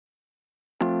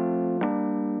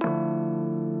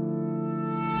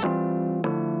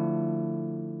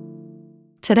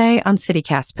Today on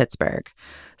CityCast Pittsburgh,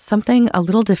 something a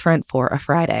little different for a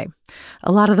Friday.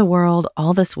 A lot of the world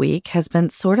all this week has been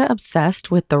sort of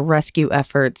obsessed with the rescue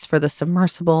efforts for the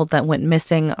submersible that went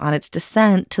missing on its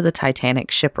descent to the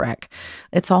Titanic shipwreck.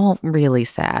 It's all really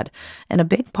sad. And a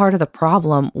big part of the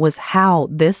problem was how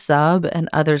this sub and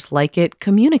others like it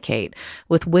communicate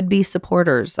with would-be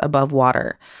supporters above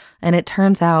water. And it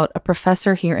turns out a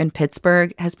professor here in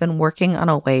Pittsburgh has been working on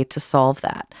a way to solve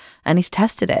that. And he's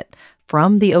tested it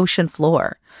from the ocean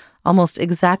floor. Almost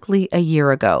exactly a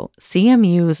year ago,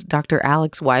 CMU's Dr.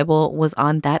 Alex Weibel was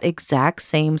on that exact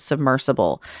same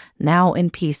submersible, now in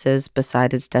pieces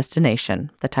beside its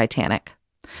destination, the Titanic.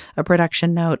 A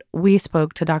production note, we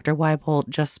spoke to Dr. Weibel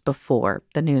just before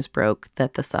the news broke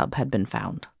that the sub had been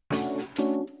found.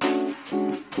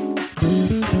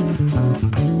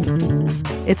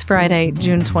 It's Friday,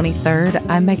 June 23rd.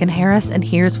 I'm Megan Harris, and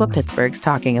here's what Pittsburgh's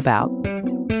talking about.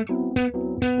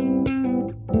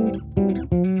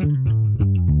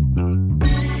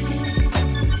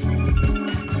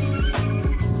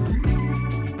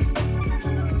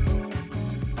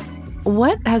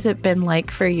 What has it been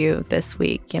like for you this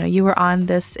week? You were on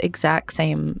this exact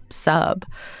same sub.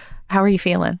 How are you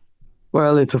feeling?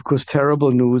 Well, it's of course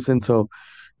terrible news. And so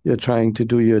you're trying to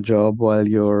do your job while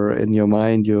you're in your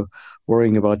mind, you're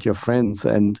worrying about your friends.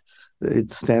 And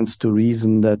it stands to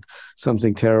reason that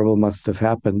something terrible must have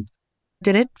happened.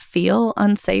 Did it feel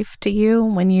unsafe to you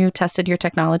when you tested your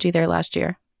technology there last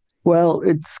year? Well,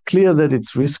 it's clear that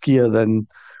it's riskier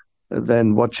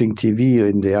than watching TV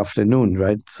in the afternoon,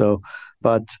 right? So,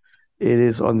 but it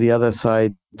is on the other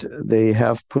side, they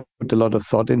have put a lot of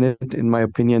thought in it, in my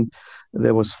opinion.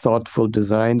 There was thoughtful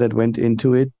design that went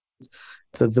into it.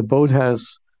 That the boat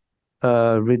has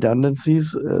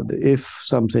redundancies. If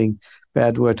something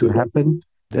bad were to happen,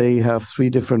 they have three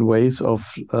different ways of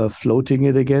floating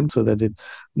it again so that it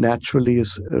naturally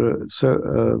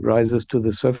rises to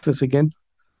the surface again.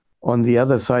 On the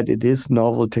other side, it is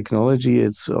novel technology.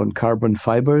 It's on carbon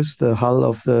fibers, the hull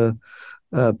of the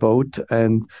boat.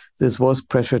 And this was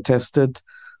pressure tested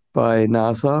by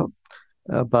NASA.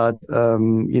 But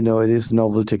it is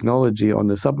novel technology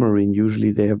on a submarine. Usually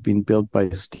they have been built by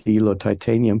steel or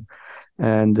titanium.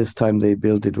 And this time they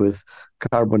built it with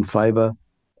carbon fiber.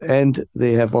 And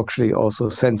they have actually also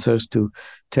sensors to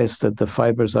test that the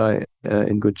fibers are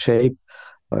in good shape.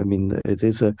 I mean, it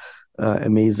is a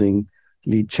amazingly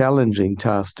challenging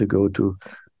task to go to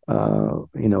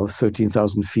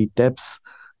 13,000 feet depth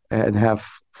and have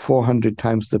 400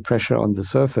 times the pressure on the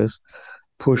surface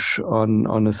push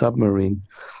on a submarine.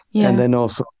 Yeah. And then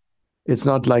also it's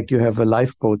not like you have a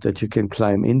lifeboat that you can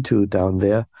climb into down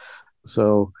there,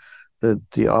 so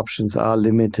the options are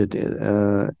limited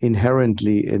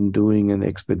inherently in doing an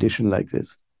expedition like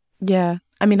this. Yeah.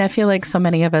 I mean, I feel like so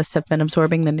many of us have been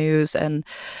absorbing the news, and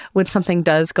when something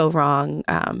does go wrong,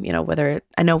 I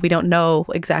know we don't know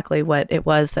exactly what it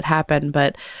was that happened,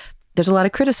 but there's a lot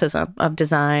of criticism of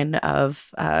design,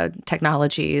 of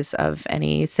technologies, of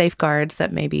any safeguards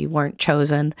that maybe weren't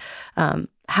chosen.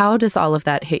 How does all of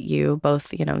that hit you,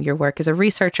 both, your work as a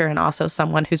researcher and also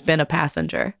someone who's been a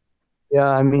passenger? Yeah,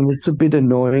 I mean, it's a bit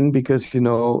annoying because,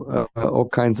 all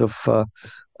kinds of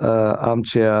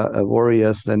armchair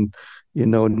warriors then,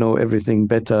 know everything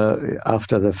better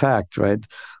after the fact, right?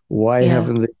 Why Yeah.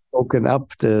 haven't they spoken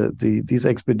up? These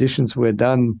expeditions were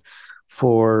done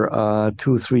for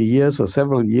 2-3 years or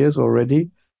several years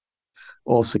already,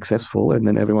 all successful, and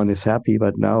then everyone is happy.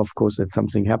 But now, of course, that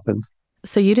something happens.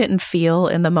 So you didn't feel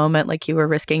in the moment like you were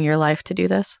risking your life to do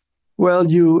this? Well,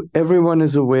 everyone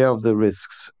is aware of the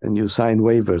risks, and you sign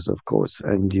waivers, of course,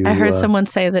 and I you. heard someone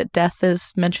say that death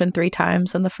is mentioned 3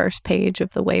 times on the first page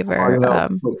of the waiver. Of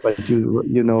course, but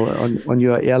on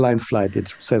your airline flight,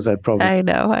 it says that probably I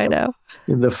know.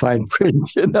 in the fine print,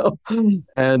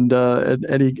 and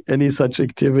any such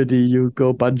activity, you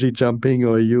go bungee jumping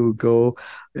or you go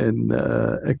in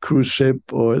a cruise ship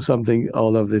or something,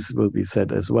 all of this will be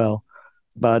said as well.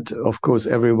 But of course,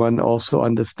 everyone also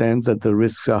understands that the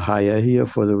risks are higher here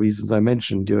for the reasons I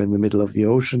mentioned. You're in the middle of the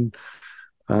ocean.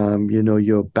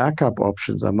 Your backup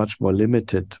options are much more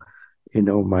limited.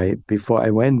 Before I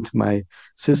went, my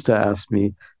sister asked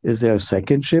me, "Is there a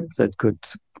second ship that could,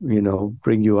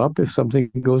 bring you up if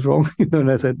something goes wrong?" And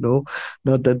I said, "No,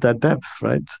 not at that depth,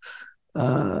 right?"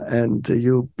 And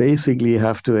you basically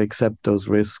have to accept those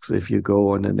risks if you go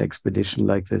on an expedition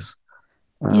like this.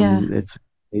 Yeah. It's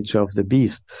nature of the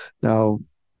beast. Now,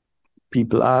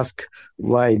 people ask,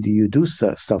 why do you do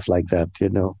stuff like that,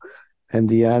 And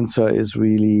the answer is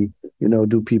really,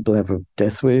 do people have a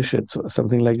death wish? It's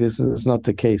something like this. It's not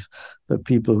the case. The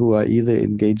people who are either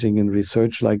engaging in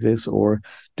research like this or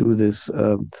do this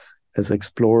as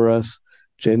explorers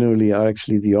generally are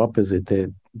actually the opposite.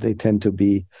 They tend to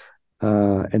be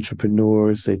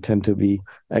entrepreneurs. They tend to be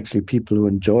actually people who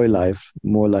enjoy life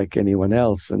more like anyone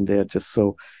else, and they're just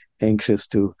so anxious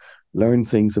to learn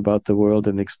things about the world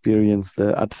and experience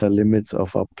the utter limits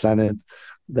of our planet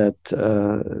that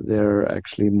they're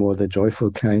actually more the joyful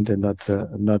kind and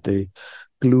not a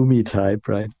gloomy type,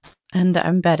 right? And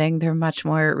I'm betting they're much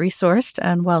more resourced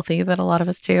and wealthy than a lot of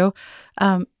us do.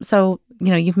 So,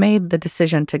 you've made the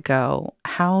decision to go.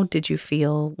 How did you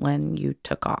feel when you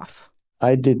took off?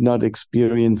 I did not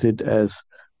experience it as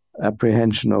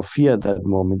apprehension or fear at that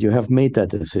moment. You have made that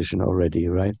decision already,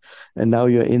 right? And now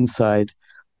you're inside,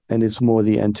 and it's more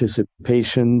the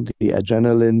anticipation, the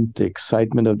adrenaline, the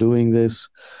excitement of doing this.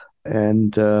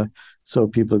 And so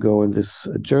people go on this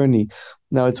journey.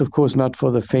 Now, it's of course not for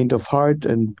the faint of heart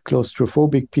and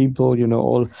claustrophobic people,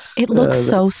 all It looks that.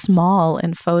 so small in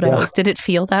Yeah, photos. Did it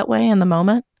feel that way in the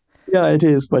moment? yeah, it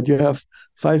is. But you have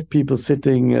five people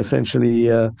sitting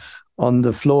essentially on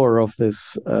the floor of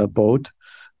this boat.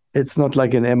 It's not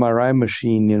like an MRI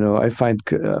machine, I find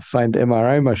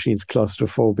MRI machines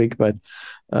claustrophobic, but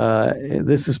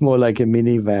this is more like a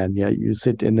minivan. Yeah, you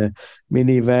sit in a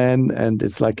minivan, and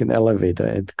it's like an elevator.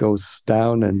 It goes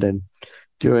down, and then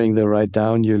during the ride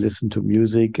down, you listen to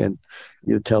music and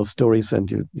you tell stories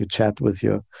and you chat with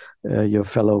your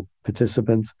fellow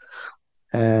participants.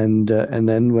 And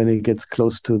then when it gets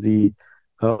close to the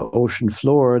ocean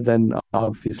floor, then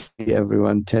obviously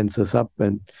everyone tenses up,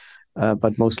 and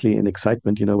but mostly in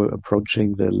excitement. We're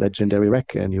approaching the legendary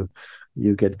wreck, and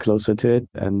you get closer to it.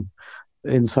 And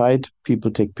inside, people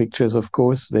take pictures. Of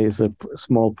course, there's a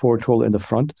small porthole in the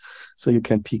front, so you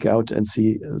can peek out and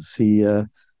see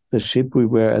the ship. We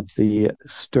were at the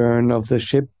stern of the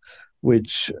ship,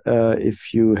 which,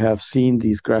 if you have seen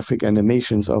these graphic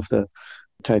animations of the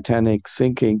Titanic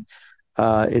sinking,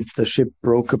 the ship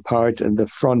broke apart and the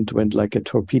front went like a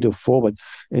torpedo forward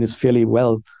and is fairly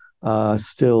well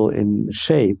still in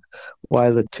shape,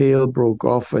 while the tail broke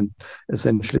off and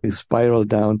essentially spiraled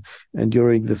down. And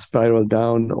during the spiral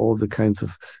down, all the kinds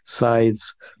of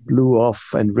sides blew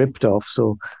off and ripped off,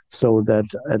 so that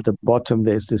at the bottom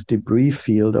there's this debris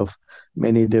field of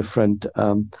many different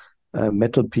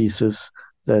metal pieces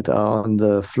that are on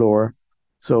the floor.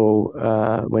 So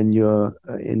when you're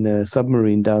in a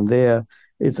submarine down there,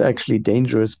 it's actually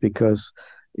dangerous because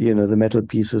the metal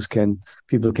pieces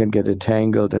people can get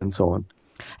entangled and so on.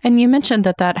 And you mentioned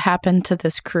that happened to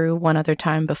this crew one other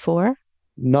time before.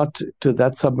 Not to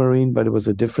that submarine, but it was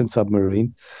a different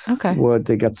submarine Okay. where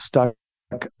they got stuck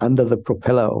under the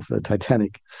propeller of the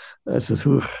Titanic.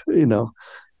 So, and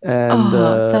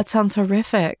Oh, that sounds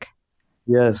horrific.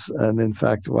 yes, and in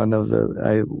fact,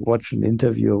 I watched an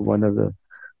interview of one of the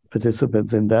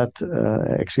participants in that,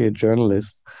 actually a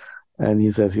journalist, and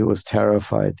he says he was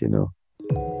terrified.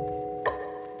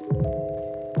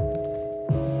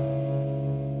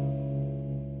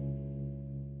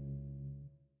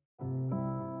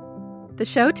 The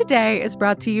show today is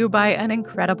brought to you by an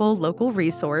incredible local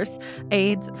resource,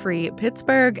 AIDS Free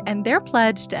Pittsburgh, and their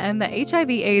pledge to end the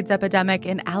HIV/AIDS epidemic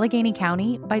in Allegheny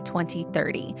County by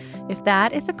 2030. If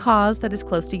that is a cause that is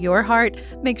close to your heart,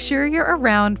 make sure you're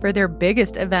around for their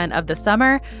biggest event of the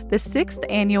summer, the 6th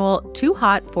annual Too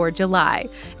Hot for July.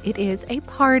 It is a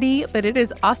party, but it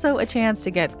is also a chance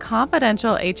to get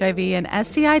confidential HIV and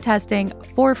STI testing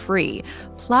for free,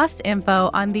 plus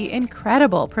info on the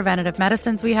incredible preventative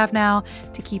medicines we have now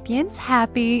to keep yins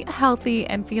happy, healthy,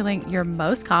 and feeling your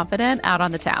most confident out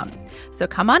on the town. So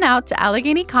come on out to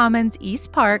Allegheny Commons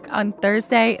East Park on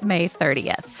Thursday, May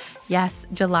 30th. Yes,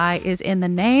 July is in the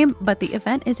name, but the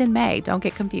event is in May. Don't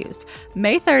get confused.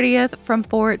 May 30th from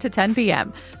 4 to 10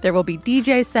 p.m. There will be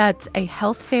DJ sets, a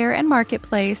health fair and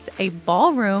marketplace, a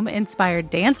ballroom-inspired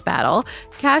dance battle,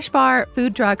 cash bar,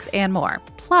 food trucks, and more.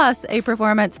 Plus, a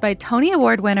performance by Tony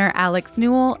Award winner Alex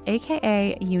Newell,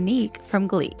 a.k.a. Unique from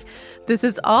Glee. This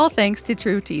is all thanks to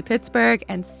True Tea Pittsburgh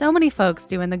and so many folks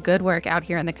doing the good work out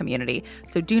here in the community.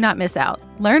 So do not miss out.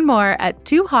 Learn more at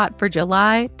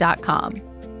toohotforjuly.com.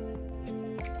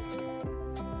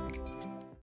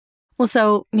 Well,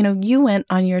 so, you went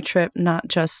on your trip not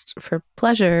just for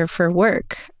pleasure, for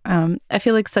work. I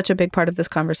feel like such a big part of this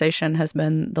conversation has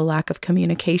been the lack of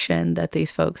communication that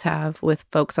these folks have with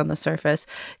folks on the surface.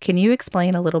 Can you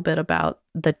explain a little bit about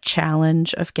the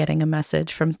challenge of getting a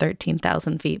message from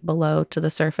 13,000 feet below to the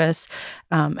surface,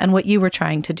 and what you were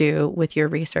trying to do with your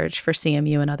research for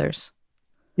CMU and others?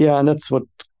 Yeah, and that's what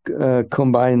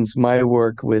combines my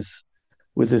work with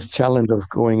this challenge of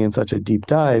going in such a deep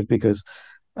dive, because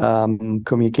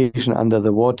communication under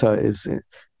the water is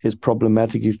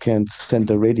problematic. You can't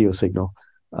send a radio signal,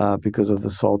 because of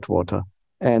the salt water.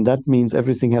 And that means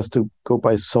everything has to go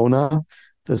by sonar.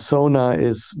 The sonar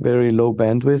is very low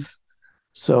bandwidth.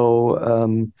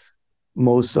 So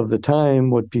most of the time,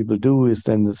 what people do is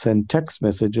then send text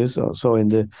messages. So in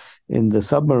the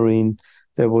submarine,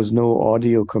 there was no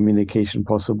audio communication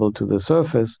possible to the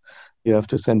surface. You have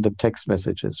to send them text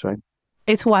messages, right?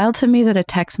 It's wild to me that a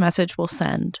text message will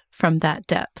send from that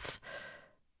depth.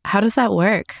 How does that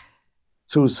work?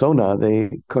 Through sonar,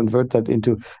 they convert that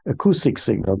into acoustic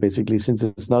signal, basically, since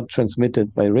it's not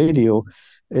transmitted by radio.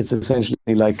 It's essentially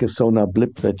like a sonar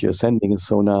blip that you're sending, a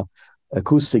sonar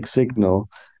acoustic signal.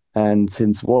 And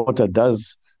since water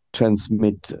does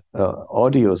transmit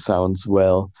audio sounds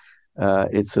well,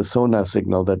 it's a sonar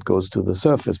signal that goes to the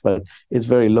surface, but it's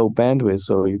very low bandwidth,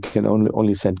 so you can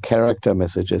only send character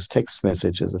messages, text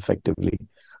messages effectively.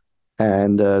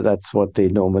 And that's what they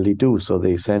normally do. So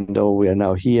they send, oh, we are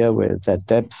now here, we're at that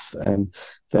depth. And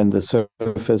then the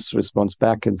surface responds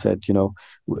back and said,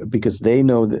 because they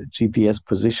know the GPS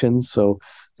positions, so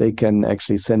they can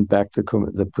actually send back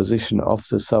the position of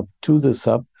the sub to the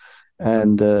sub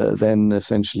and then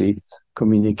essentially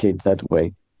communicate that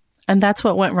way. And that's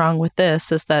what went wrong with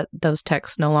this, is that those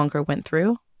texts no longer went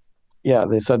through? Yeah,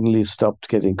 they suddenly stopped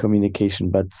getting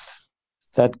communication, but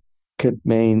that could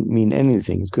mean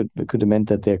anything. It could have meant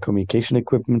that their communication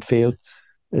equipment failed.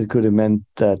 It could have meant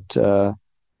that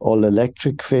all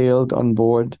electric failed on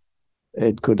board.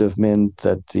 It could have meant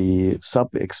that the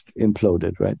sub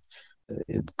imploded, right?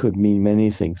 It could mean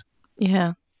many things.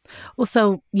 Yeah. Well,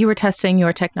 so you were testing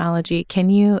your technology. Can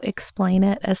you explain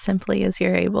it as simply as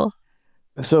you're able?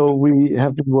 So we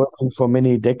have been working for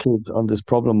many decades on this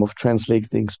problem of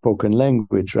translating spoken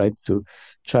language, right? To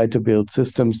try to build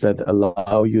systems that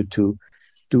allow you to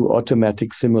do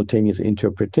automatic simultaneous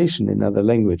interpretation in other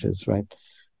languages, right?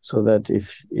 So that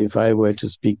if I were to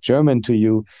speak German to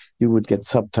you, you would get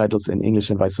subtitles in English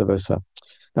and vice versa.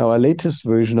 Now, our latest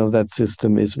version of that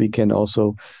system is we can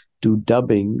also do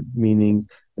dubbing, meaning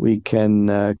we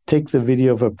can take the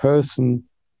video of a person,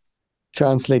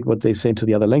 translate what they say into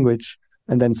the other language,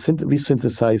 and then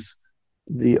resynthesize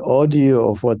the audio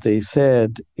of what they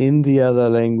said in the other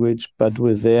language, but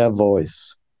with their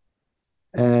voice.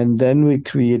 And then we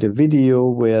create a video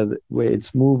where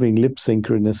it's moving lip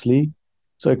synchronously.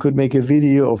 So I could make a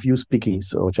video of you speaking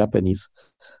or Japanese,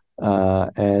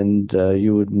 and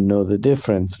you would know the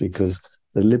difference because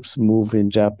the lips move in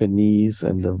Japanese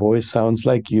and the voice sounds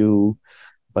like you,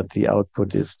 but the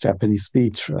output is Japanese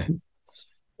speech, right?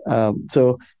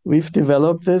 So we've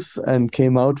developed this and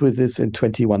came out with this in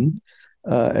 21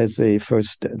 as a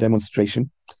first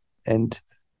demonstration. And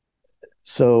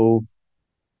so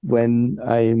when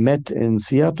I met in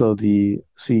Seattle the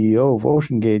CEO of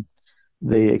OceanGate,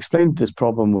 they explained this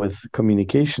problem with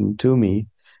communication to me.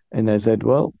 And I said,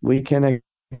 well, we can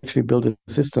actually build a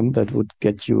system that would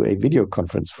get you a video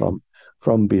conference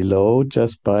from below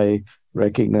just by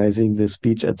recognizing the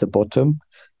speech at the bottom,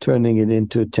 turning it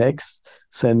into text,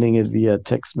 sending it via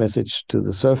text message to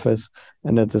the surface.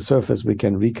 And at the surface, we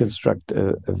can reconstruct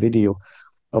a video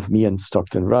of me and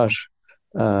Stockton Rush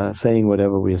saying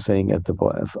whatever we are saying at the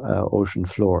ocean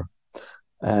floor.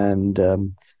 And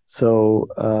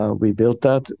so we built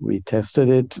that, we tested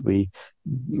it, we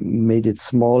made it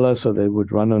smaller so that it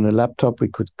would run on a laptop we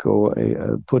could go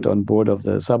put on board of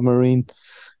the submarine.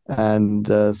 And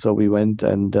so we went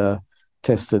and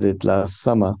tested it last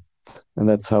summer. And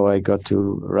that's how I got to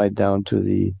ride down to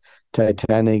the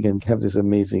Titanic and have this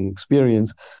amazing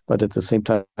experience, but at the same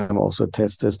time also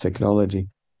test this technology.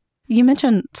 You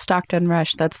mentioned Stockton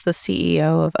Rush. That's the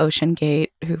CEO of OceanGate,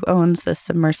 who owns this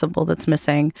submersible that's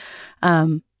missing.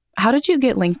 How did you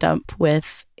get linked up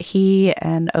with he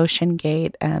and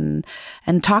OceanGate and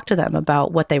talk to them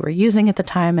about what they were using at the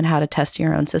time and how to test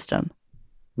your own system?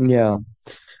 Yeah.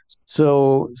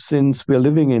 So since we're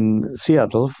living in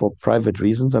Seattle for private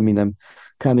reasons, I mean, I'm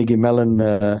Carnegie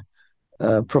Mellon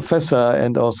professor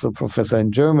and also professor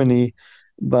in Germany,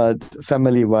 but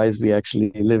family-wise, we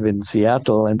actually live in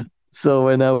Seattle. And so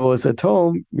when I was at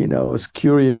home, I was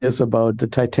curious about the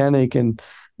Titanic, and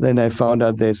then I found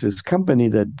out there's this company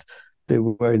that they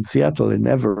were in Seattle in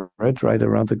Everett, right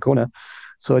around the corner.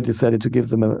 So I decided to give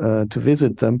them to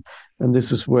visit them, and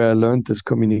this is where I learned this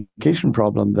communication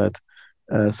problem that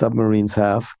submarines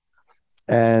have.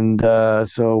 And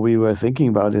so we were thinking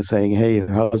about it, saying, hey,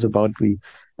 how's about we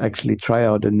actually try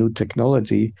out a new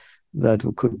technology that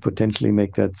could potentially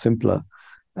make that simpler?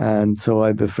 And so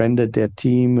I befriended their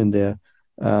team and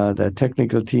their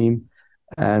technical team.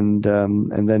 And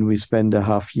then we spent a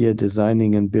half year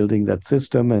designing and building that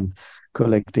system and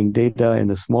collecting data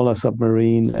in a smaller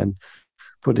submarine and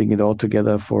putting it all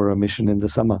together for a mission in the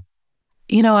summer.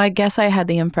 I guess I had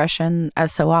the impression,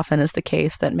 as so often is the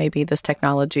case, that maybe this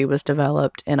technology was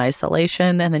developed in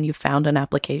isolation and then you found an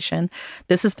application.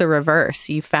 This is the reverse.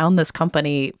 You found this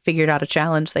company, figured out a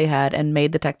challenge they had, and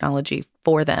made the technology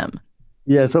for them.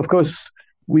 Yes, of course,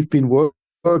 we've been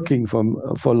working for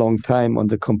a long time on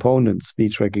the components,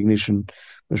 speech recognition,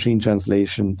 machine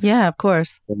translation, Yeah, of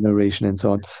course. narration, and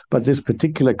so on. But this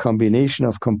particular combination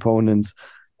of components,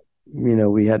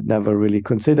 we had never really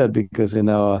considered because in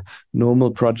our normal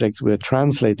projects, we're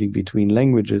translating between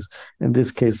languages. In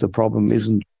this case, the problem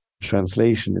isn't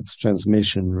translation, it's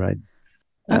transmission, right?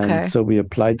 And Okay. so we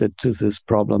applied it to this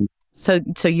problem. So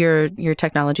your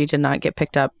technology did not get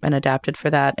picked up and adapted for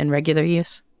that in regular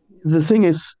use? The thing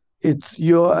is,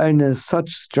 you're in a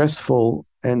such stressful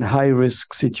and high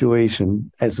risk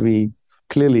situation, as we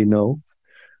clearly know.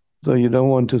 So you don't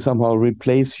want to somehow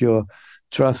replace your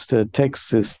trusted text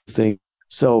system.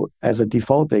 So as a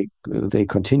default, they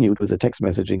continued with the text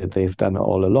messaging that they've done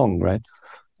all along, right?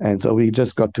 And so we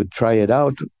just got to try it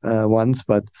out once,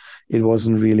 but it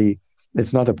wasn't really.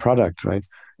 It's not a product, right?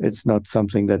 It's not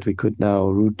something that we could now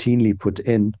routinely put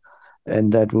in,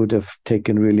 and that would have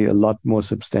taken really a lot more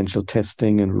substantial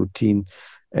testing and routine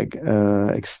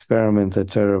experiments,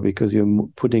 etc. Because you're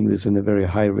putting this in a very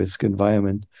high risk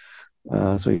environment.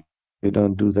 So you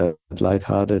don't do that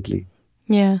lightheartedly.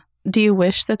 Yeah. Do you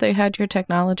wish that they had your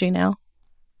technology now?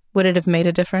 Would it have made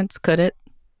a difference? Could it?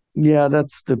 Yeah,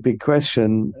 that's the big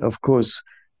question. Of course,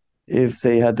 if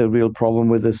they had a real problem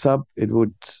with the sub, it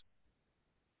would,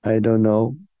 I don't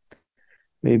know,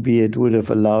 maybe it would have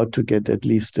allowed to get at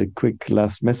least a quick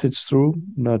last message through.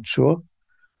 Not sure.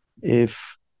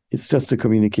 If it's just a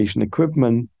communication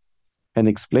equipment and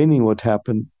explaining what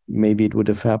happened, maybe it would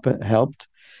have helped.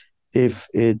 If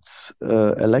it's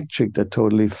electric that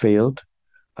totally failed,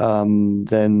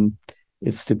 then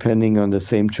it's depending on the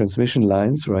same transmission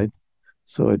lines, right?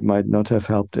 So it might not have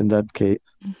helped in that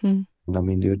case. Mm-hmm. I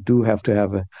mean, you do have to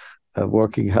have a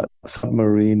working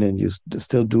submarine, and you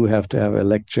still do have to have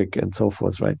electric and so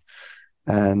forth, right?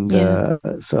 And Yeah.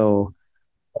 so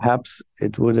perhaps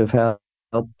it would have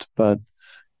helped, but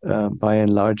by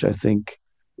and large, I think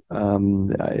I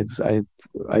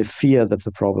fear that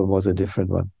the problem was a different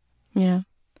one. Yeah.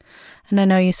 And I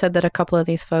know you said that a couple of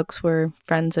these folks were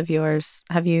friends of yours.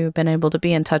 Have you been able to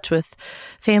be in touch with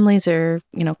families or,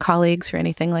 colleagues or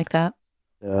anything like that?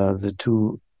 The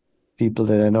two people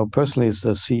that I know personally is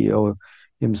the CEO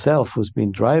himself, who's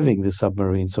been driving the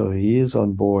submarine. So he is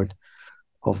on board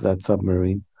of that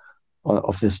submarine,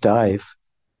 of this dive.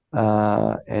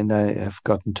 And I have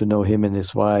gotten to know him and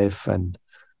his wife. And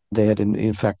they had,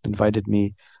 in fact, invited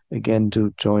me again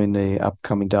to join a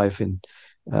upcoming dive in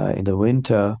the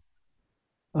winter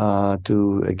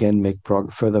to again make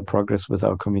further progress with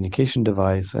our communication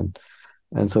device. And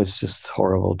so it's just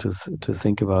horrible to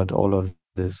think about all of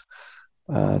this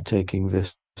taking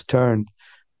this turn.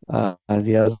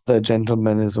 The other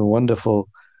gentleman is a wonderful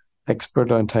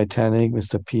expert on Titanic,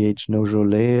 Mr. P.H.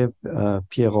 Nojolet,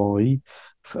 Pierre-Henri,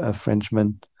 a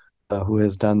Frenchman who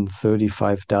has done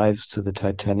 35 dives to the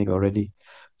Titanic already.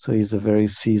 So he's a very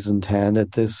seasoned hand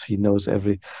at this. He knows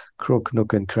every crook,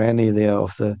 nook, and cranny there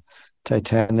of the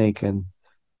Titanic and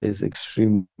is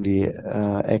extremely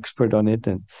expert on it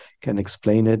and can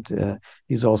explain it.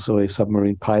 He's also a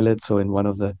submarine pilot. So in one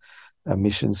of the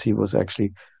missions, he was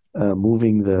actually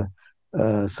moving the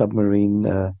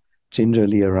submarine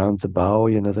gingerly around the bow,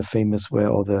 the famous where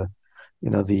all the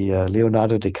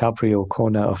Leonardo DiCaprio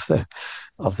corner of the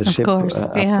Of ship course.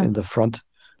 up Yeah. in the front.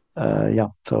 Yeah,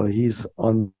 so he's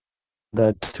on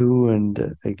that too.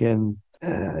 And again,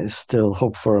 still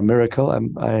hope for a miracle,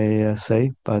 I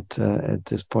say, but at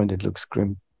this point it looks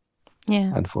grim,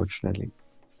 Yeah. unfortunately.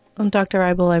 Well, Dr.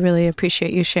 Reibel, I really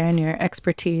appreciate you sharing your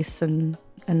expertise and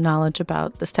knowledge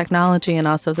about this technology and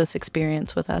also this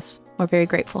experience with us. We're very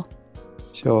grateful.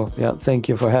 Sure. Yeah. Thank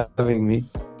you for having me.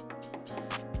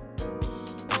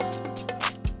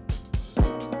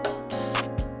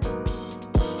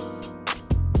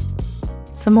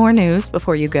 Some more news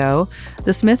before you go.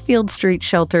 The Smithfield Street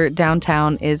shelter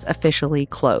downtown is officially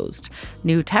closed.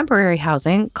 New temporary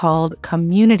housing called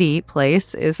Community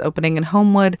Place is opening in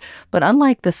Homewood, but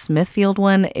unlike the Smithfield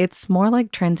one, it's more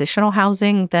like transitional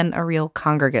housing than a real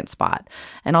congregant spot.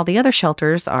 And all the other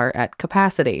shelters are at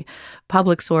capacity.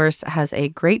 Public Source has a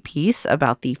great piece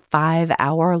about the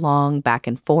 5-hour-long back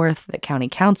and forth that County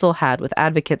Council had with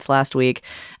advocates last week.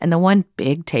 And the one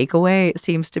big takeaway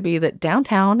seems to be that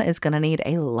downtown is going to need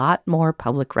a lot more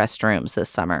public restrooms this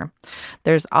summer.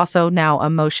 There's also now a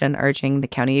motion urging the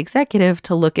county executive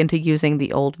to look into using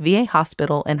the old VA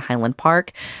hospital in Highland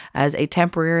Park as a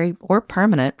temporary or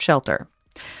permanent shelter.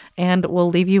 And we'll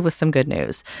leave you with some good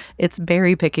news. It's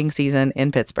berry picking season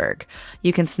in Pittsburgh.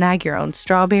 You can snag your own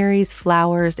strawberries,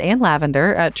 flowers, and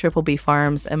lavender at Triple B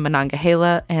Farms in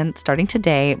Monongahela, and starting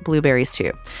today, blueberries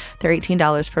too. They're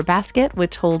 $18 per basket,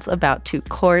 which holds about 2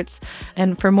 quarts.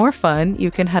 And for more fun,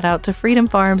 you can head out to Freedom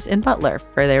Farms in Butler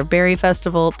for their berry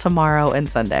festival tomorrow and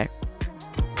Sunday.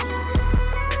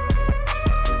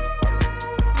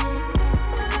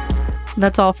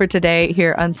 That's all for today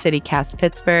here on CityCast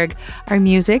Pittsburgh. Our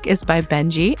music is by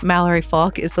Benji. Mallory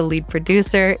Falk is the lead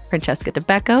producer. Francesca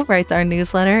DeBecco writes our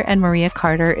newsletter, and Maria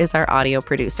Carter is our audio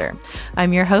producer.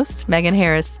 I'm your host, Megan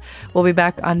Harris. We'll be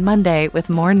back on Monday with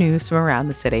more news from around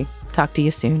the city. Talk to you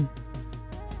soon.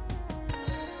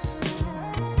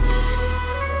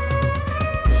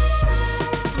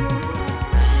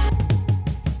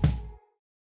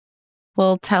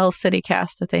 We'll tell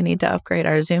CityCast that they need to upgrade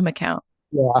our Zoom account.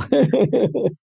 Yeah.